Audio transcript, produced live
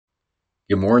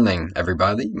Good morning,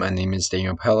 everybody. My name is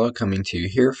Daniel Pella, coming to you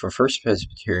here from First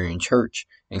Presbyterian Church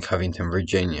in Covington,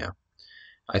 Virginia.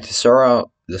 I'd like to start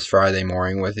out this Friday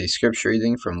morning with a scripture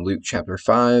reading from Luke chapter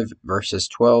 5, verses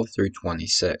 12 through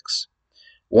 26.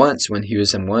 Once, when he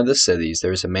was in one of the cities,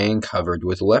 there was a man covered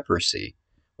with leprosy.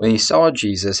 When he saw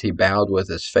Jesus, he bowed with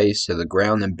his face to the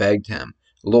ground and begged him,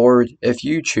 "Lord, if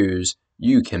you choose,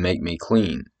 you can make me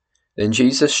clean." Then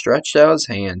Jesus stretched out his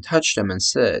hand, touched him, and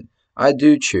said, "I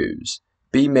do choose.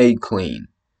 Be made clean."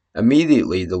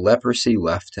 Immediately the leprosy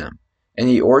left him, and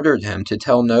he ordered him to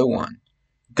tell no one.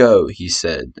 "Go," he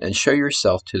said, "and show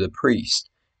yourself to the priest,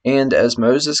 and, as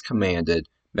Moses commanded,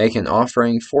 make an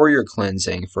offering for your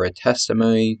cleansing for a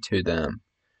testimony to them."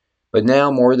 But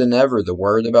now more than ever the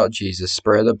word about Jesus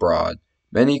spread abroad.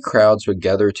 Many crowds would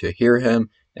gather to hear him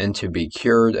and to be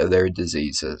cured of their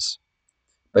diseases.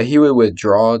 But he would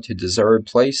withdraw to deserted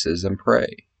places and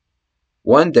pray.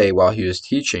 One day while he was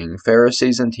teaching,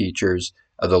 Pharisees and teachers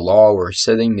of the law were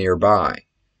sitting nearby.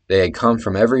 They had come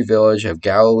from every village of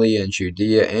Galilee and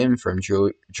Judea and from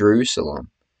Jerusalem,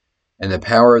 and the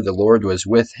power of the Lord was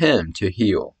with him to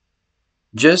heal.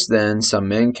 Just then some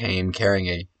men came carrying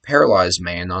a paralyzed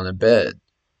man on a bed.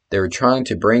 They were trying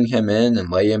to bring him in and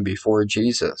lay him before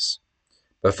Jesus.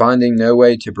 But finding no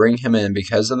way to bring him in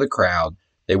because of the crowd,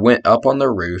 they went up on the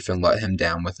roof and let him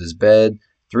down with his bed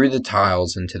through the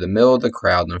tiles into the middle of the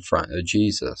crowd in front of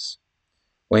Jesus.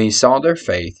 When he saw their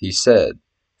faith, he said,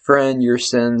 "Friend, your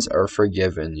sins are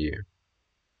forgiven you."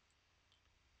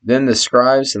 Then the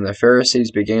scribes and the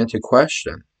Pharisees began to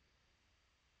question,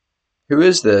 "Who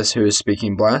is this who is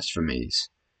speaking blasphemies?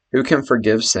 Who can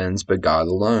forgive sins but God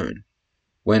alone?"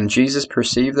 When Jesus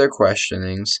perceived their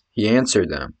questionings, he answered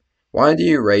them, "Why do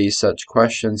you raise such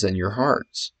questions in your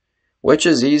hearts? Which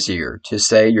is easier, to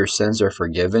say your sins are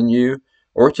forgiven you,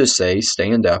 or to say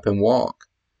stand up and walk?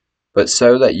 But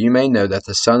so that you may know that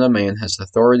the Son of Man has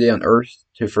authority on earth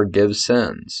to forgive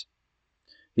sins."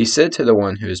 He said to the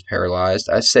one who is paralyzed,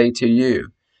 "I say to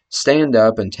you, stand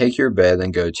up and take your bed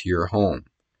and go to your home."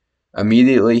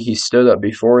 Immediately he stood up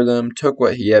before them, took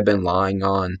what he had been lying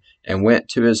on, and went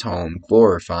to his home,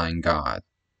 glorifying God.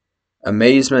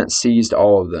 Amazement seized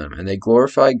all of them, and they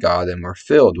glorified God and were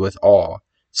filled with awe,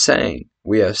 saying,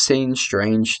 "We have seen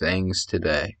strange things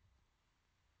today."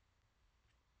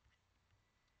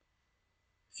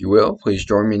 If you will, please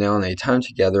join me now in a time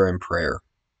together in prayer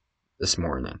this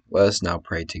morning. Let us now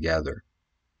pray together.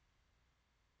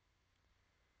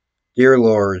 Dear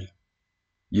Lord,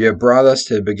 you have brought us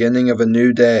to the beginning of a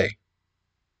new day.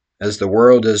 As the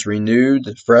world is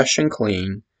renewed, fresh and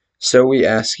clean, so we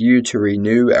ask you to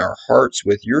renew our hearts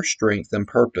with your strength and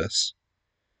purpose.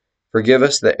 Forgive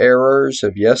us the errors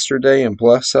of yesterday and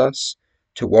bless us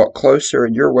to walk closer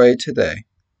in your way today.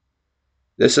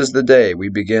 This is the day we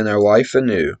begin our life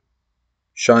anew.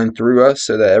 Shine through us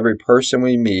so that every person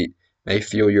we meet may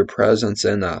feel your presence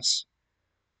in us.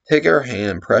 Take our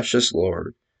hand, precious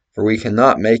Lord, for we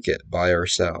cannot make it by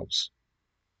ourselves.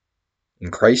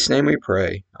 In Christ's name we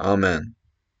pray. Amen.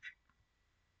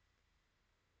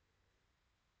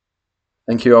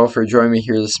 Thank you all for joining me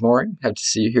here this morning. Hope to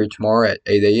see you here tomorrow at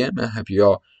 8 a.m. I hope you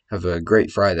all have a great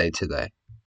Friday today.